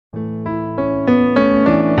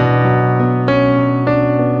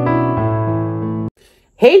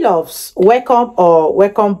Hey loves,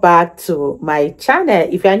 welcome back to my channel.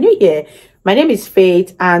 If you are new here, my name is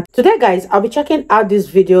Faith, and today guys I'll be checking out this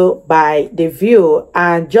video by The View,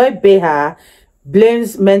 and Joy Behar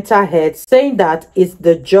blames mental health, saying that it's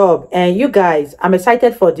the job. And you guys, I'm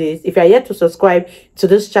excited for this. If you are yet to subscribe to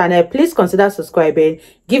this channel, please consider subscribing,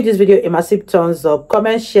 give this video a massive thumbs up,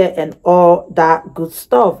 comment, share, and all that good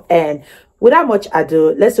stuff. And without much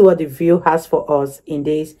ado, let's see what The View has for us in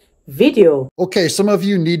this video. Okay, some of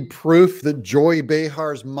you need proof that Joy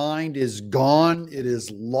Behar's mind is gone. It is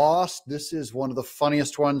lost. This is one of the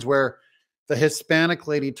funniest ones where the Hispanic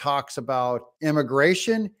lady talks about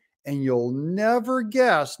immigration, and you'll never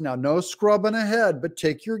guess. Now, no scrubbing ahead, but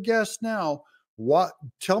take your guess now.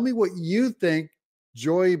 Tell me what you think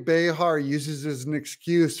Joy Behar uses as an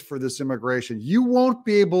excuse for this immigration. You won't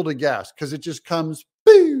be able to guess because it just comes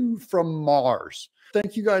from Mars.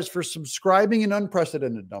 Thank you guys for subscribing in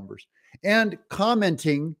unprecedented numbers and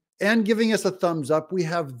commenting and giving us a thumbs up. We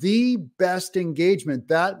have the best engagement.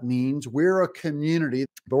 That means we're a community.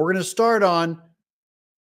 But we're going to start on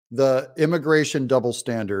the immigration double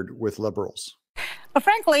standard with liberals. But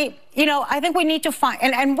frankly, you know, I think we need to find,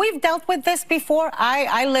 and we've dealt with this before.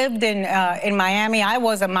 I lived in Miami. I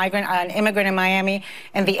was an immigrant in Miami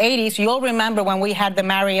in the 80s. You'll remember when we had the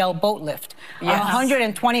Mariel boat lift. Yes.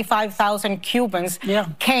 125,000 Cubans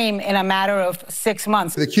came in a matter of 6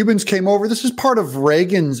 months. The Cubans came over. This is part of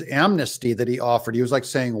Reagan's amnesty that he offered. He was like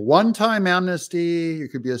saying, one-time amnesty, you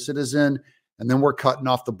could be a citizen, and then we're cutting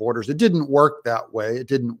off the borders. It didn't work that way. It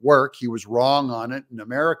didn't work. He was wrong on it. And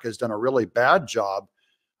America has done a really bad job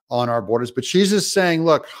on our borders. But she's just saying,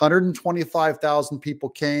 look, 125,000 people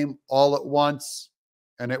came all at once,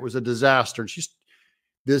 and it was a disaster. And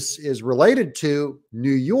this is related to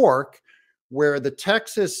New York, where the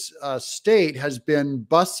Texas state has been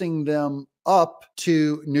busing them up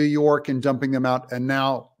to New York and dumping them out. And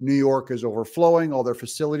now New York is overflowing. All their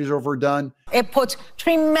facilities are overdone. It puts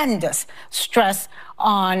tremendous stress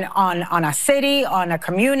on a city, on a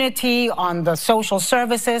community, on the social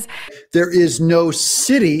services. There is no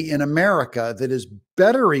city in America that is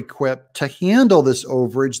better equipped to handle this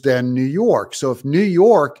overage than New York. So if New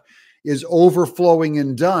York is overflowing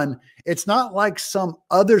and done, it's not like some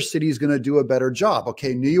other city is going to do a better job.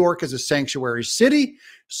 Okay, New York is a sanctuary city,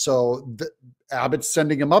 so Abbott's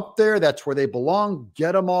sending them up there. That's where they belong.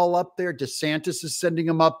 Get them all up there. DeSantis is sending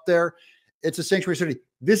them up there. It's a sanctuary city.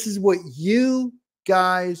 This is what you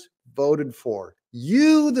guys voted for.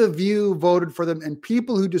 You, The View, voted for them, and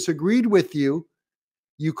people who disagreed with you,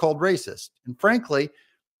 you called racist. And frankly,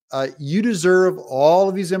 you deserve all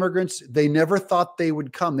of these immigrants. They never thought they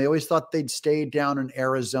would come. They always thought they'd stay down in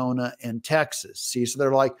Arizona and Texas. See, so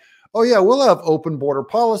they're like, oh yeah, we'll have open border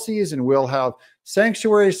policies and we'll have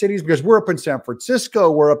sanctuary cities because we're up in San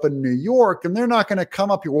Francisco, we're up in New York, and they're not going to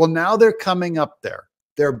come up here. Well, now they're coming up there.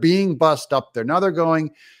 They're being bussed up there. Now they're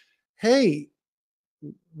going, hey,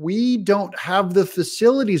 we don't have the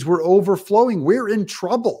facilities. We're overflowing. We're in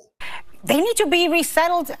trouble. They need to be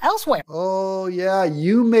resettled elsewhere. Oh, yeah,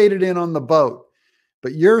 you made it in on the boat.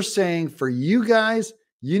 But you're saying for you guys,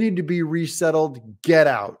 you need to be resettled, get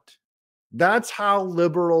out. That's how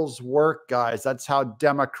liberals work, guys. That's how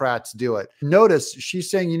Democrats do it. Notice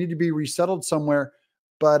she's saying you need to be resettled somewhere,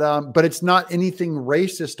 but it's not anything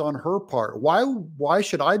racist on her part. Why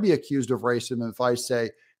should I be accused of racism if I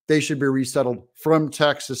say they should be resettled from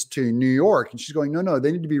Texas to New York? And she's going, no,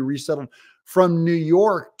 they need to be resettled from New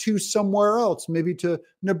York to somewhere else, maybe to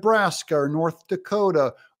Nebraska or North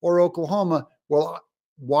Dakota or Oklahoma. Well,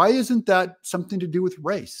 why isn't that something to do with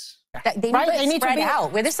race? They need to be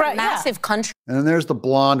out. We're this massive country. And then there's the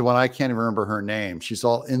blonde one. I can't even remember her name. She's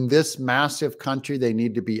all, in this massive country, they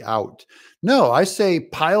need to be out. No, I say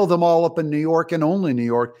pile them all up in New York and only New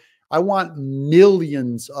York. I want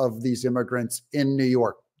millions of these immigrants in New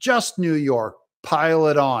York, just New York, pile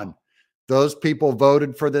it on. Those people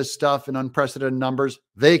voted for this stuff in unprecedented numbers.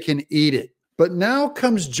 They can eat it. But now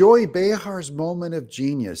comes Joy Behar's moment of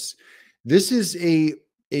genius. This is a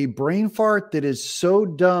brain fart that is so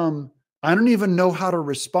dumb, I don't even know how to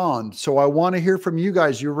respond. So I want to hear from you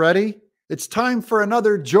guys. You ready? It's time for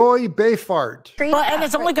another Joy Behar. Well, and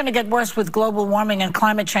it's only going to get worse with global warming and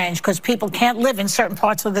climate change because people can't live in certain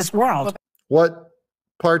parts of this world. What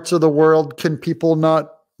parts of the world can people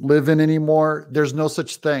not live in anymore? There's no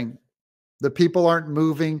such thing. The people aren't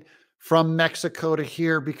moving from Mexico to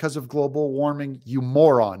here because of global warming, you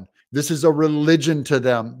moron. This is a religion to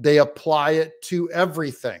them. They apply it to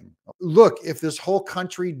everything. Look, if this whole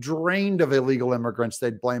country drained of illegal immigrants,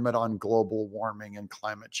 they'd blame it on global warming and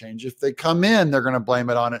climate change. If they come in, they're going to blame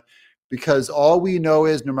it on it because all we know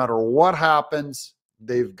is no matter what happens,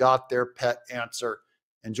 they've got their pet answer.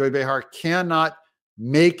 And Joy Behar cannot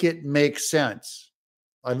make it make sense.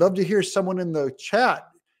 I'd love to hear someone in the chat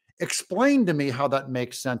explain to me how that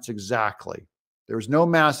makes sense exactly. There's no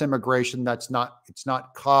mass immigration. It's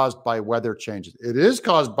not caused by weather changes. It is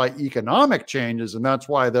caused by economic changes, and that's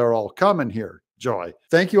why they're all coming here, Joy.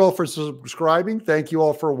 Thank you all for subscribing. Thank you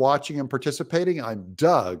all for watching and participating. I'm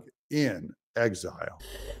Doug in Exile.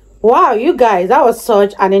 Wow, you guys, that was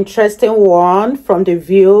such an interesting one from The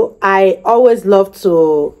View. I always love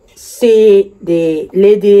to see the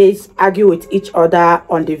ladies argue with each other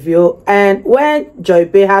on The View. And when Joy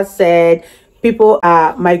Behar said people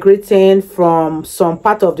are migrating from some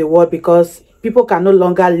part of the world because people can no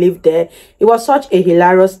longer live there, it was such a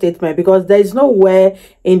hilarious statement, because there is nowhere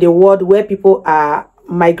in the world where people are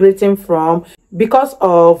migrating from because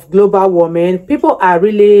of global warming. People are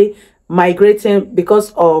really migrating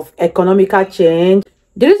because of economical change.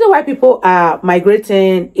 The reason why people are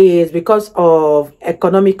migrating is because of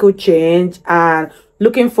economical change and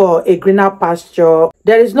looking for a greener pasture.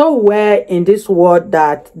 There is nowhere in this world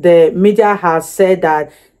that the media has said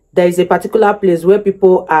that there is a particular place where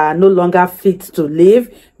people are no longer fit to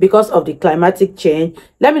live because of the climatic change.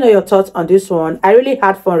 Let me know your thoughts on this one. I really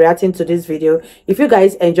had fun reacting to this video. If you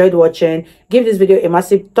guys enjoyed watching, give this video a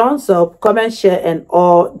massive thumbs up, comment, share, and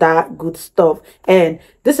all that good stuff. And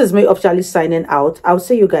this is me officially signing out. I'll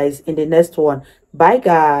see you guys in the next one. Bye,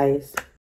 guys.